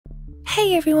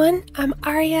Hey everyone, I'm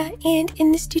Arya, and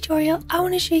in this tutorial I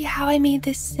want to show you how I made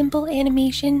this simple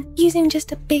animation using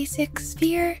just a basic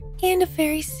sphere and a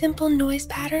very simple noise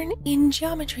pattern in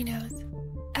Geometry Nodes.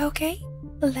 Okay,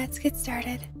 let's get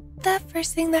started. The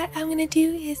first thing that I'm going to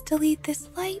do is delete this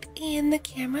light and the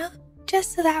camera,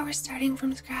 just so that we're starting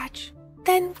from scratch.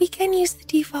 Then we can use the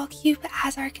default cube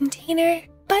as our container,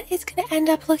 but it's going to end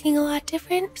up looking a lot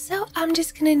different, so I'm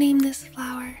just going to name this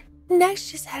flower.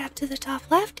 Next, just head up to the top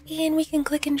left and we can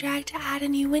click and drag to add a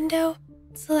new window.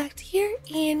 Select here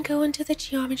and go into the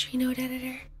Geometry Node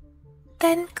Editor.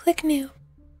 Then click New.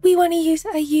 We want to use a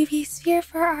UV sphere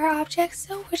for our object,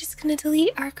 so we're just going to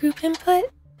delete our group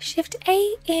input, Shift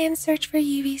A, and search for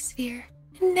UV sphere.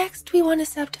 Next, we want to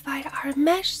subdivide our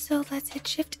mesh, so let's hit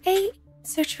Shift A,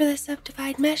 search for the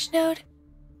Subdivide Mesh node.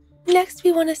 Next,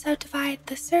 we want to subdivide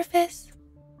the surface.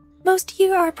 Most of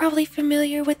you are probably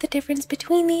familiar with the difference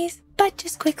between these, but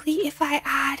just quickly, if I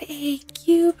add a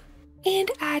cube and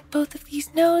add both of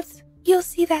these nodes, you'll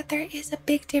see that there is a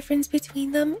big difference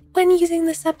between them. When using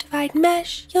the subdivide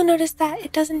mesh, you'll notice that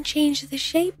it doesn't change the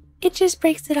shape, it just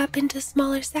breaks it up into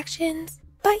smaller sections,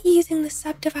 but using the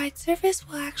subdivide surface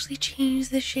will actually change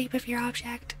the shape of your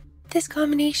object. This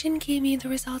combination gave me the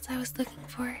results I was looking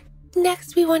for.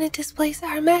 Next, we want to displace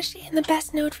our mesh, and the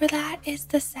best node for that is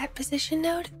the set position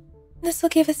node. This will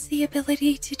give us the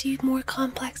ability to do more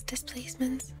complex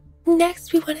displacements.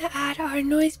 Next, we want to add our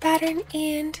noise pattern,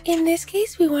 and in this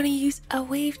case, we want to use a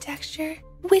wave texture,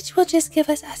 which will just give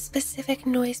us a specific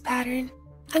noise pattern.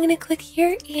 I'm going to click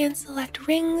here and select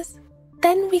rings.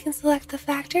 Then we can select the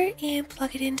factor and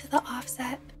plug it into the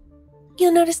offset.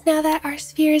 You'll notice now that our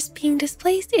sphere is being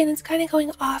displaced and it's kind of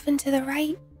going off and to the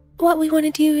right. What we want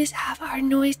to do is have our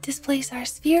noise displace our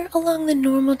sphere along the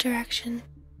normal direction.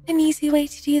 An easy way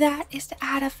to do that is to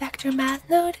add a vector math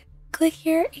node. Click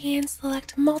here and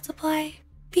select multiply.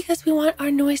 Because we want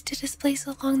our noise to displace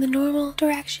along the normal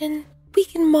direction, we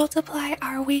can multiply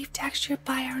our wave texture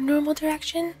by our normal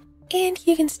direction, and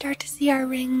you can start to see our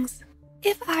rings.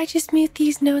 If I just mute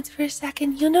these nodes for a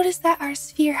second, you'll notice that our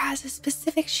sphere has a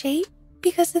specific shape.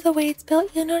 Because of the way it's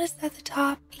built, you'll notice that the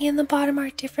top and the bottom are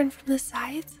different from the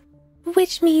sides,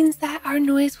 which means that our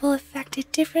noise will affect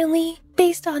it differently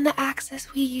based on the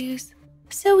axis we use.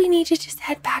 So we need to just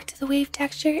head back to the wave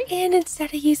texture, and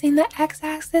instead of using the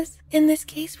x-axis, in this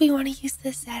case we want to use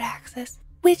the z-axis,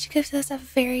 which gives us a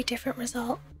very different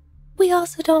result. We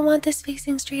also don't want this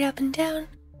facing straight up and down,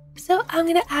 so I'm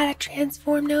going to add a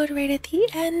transform node right at the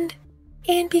end,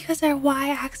 and because our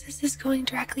y-axis is going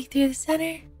directly through the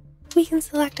center, we can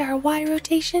select our y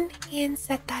rotation and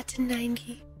set that to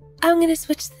 90. I'm going to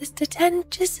switch this to 10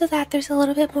 just so that there's a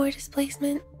little bit more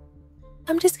displacement.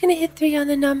 I'm just going to hit 3 on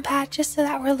the numpad just so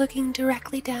that we're looking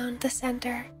directly down the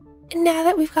center. And now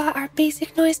that we've got our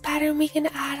basic noise pattern, we can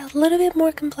add a little bit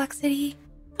more complexity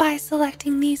by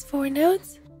selecting these 4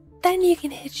 nodes. Then you can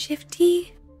hit Shift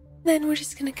T, then we're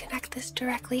just going to connect this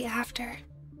directly after.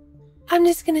 I'm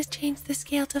just going to change the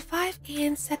scale to 5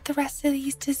 and set the rest of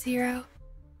these to 0.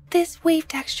 This wave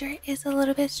texture is a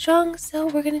little bit strong, so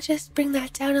we're going to just bring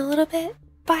that down a little bit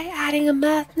by adding a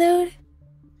math node.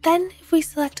 Then if we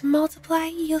select multiply,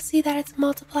 you'll see that it's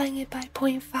multiplying it by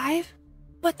 0.5.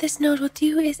 What this node will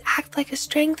do is act like a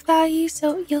strength value,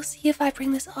 so you'll see if I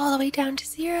bring this all the way down to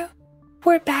 0,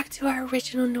 we're back to our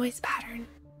original noise pattern.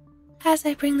 As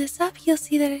I bring this up, you'll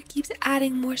see that it keeps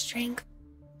adding more strength.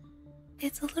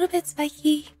 It's a little bit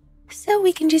spiky, so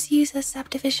we can just use a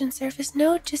subdivision surface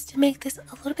node just to make this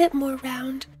a little bit more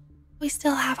round. We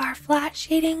still have our flat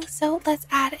shading, so let's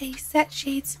add a set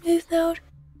shade smooth node.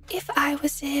 If I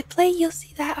was to hit play, you'll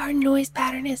see that our noise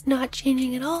pattern is not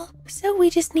changing at all, so we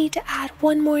just need to add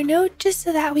one more node just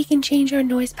so that we can change our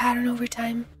noise pattern over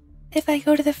time. If I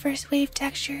go to the first wave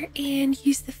texture and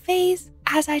use the phase,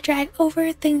 as I drag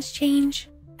over, things change.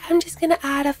 I'm just going to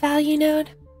add a value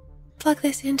node, plug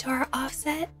this into our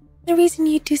offset. The reason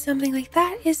you do something like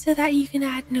that is so that you can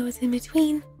add nodes in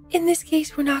between. In this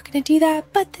case, we're not going to do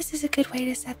that, but this is a good way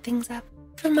to set things up.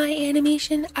 For my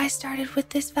animation, I started with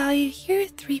this value here,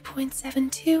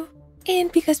 3.72.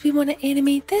 And because we want to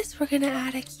animate this, we're going to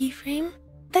add a keyframe.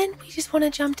 Then we just want to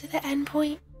jump to the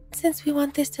endpoint. Since we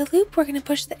want this to loop, we're going to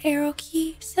push the arrow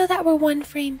key so that we're 1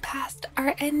 frame past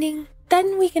our ending.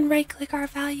 Then we can right click our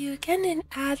value again and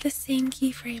add the same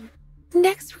keyframe.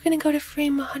 Next, we're going to go to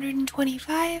frame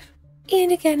 125,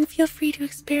 and again, feel free to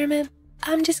experiment.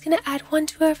 I'm just going to add 1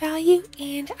 to our value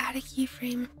and add a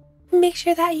keyframe. Make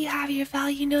sure that you have your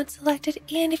value node selected,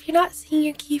 and if you're not seeing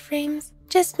your keyframes,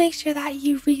 just make sure that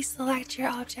you reselect your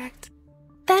object.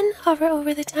 Then hover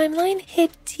over the timeline,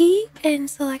 hit T, and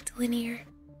select linear.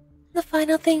 The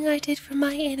final thing I did for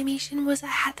my animation was I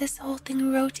had this whole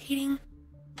thing rotating.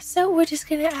 So we're just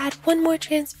going to add one more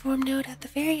transform node at the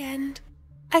very end.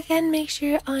 Again, make sure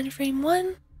you're on frame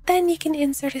 1. Then you can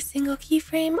insert a single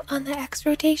keyframe on the X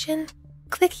rotation.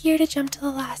 Click here to jump to the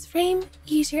last frame.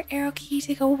 Use your arrow key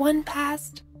to go one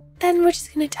past. Then we're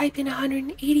just going to type in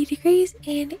 180 degrees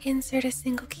and insert a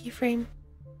single keyframe.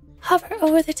 Hover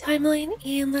over the timeline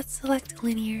and let's select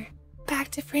linear. Back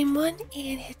to frame 1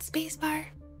 and hit spacebar.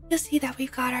 You'll see that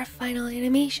we've got our final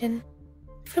animation.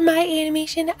 For my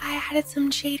animation, I added some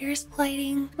shaders,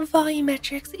 lighting,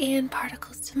 volumetrics, and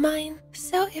particles to mine.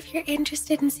 So if you're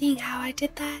interested in seeing how I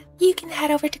did that, you can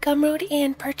head over to Gumroad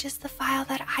and purchase the file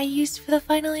that I used for the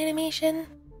final animation.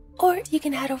 Or you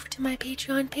can head over to my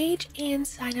Patreon page and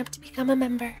sign up to become a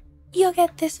member. You'll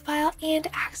get this file and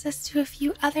access to a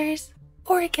few others.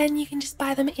 Or again, you can just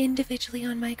buy them individually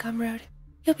on my Gumroad.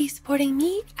 You'll be supporting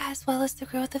me as well as the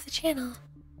growth of the channel.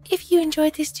 If you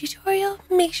enjoyed this tutorial,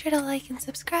 make sure to like and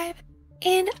subscribe,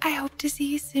 and I hope to see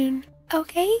you soon.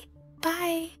 Okay?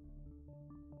 Bye!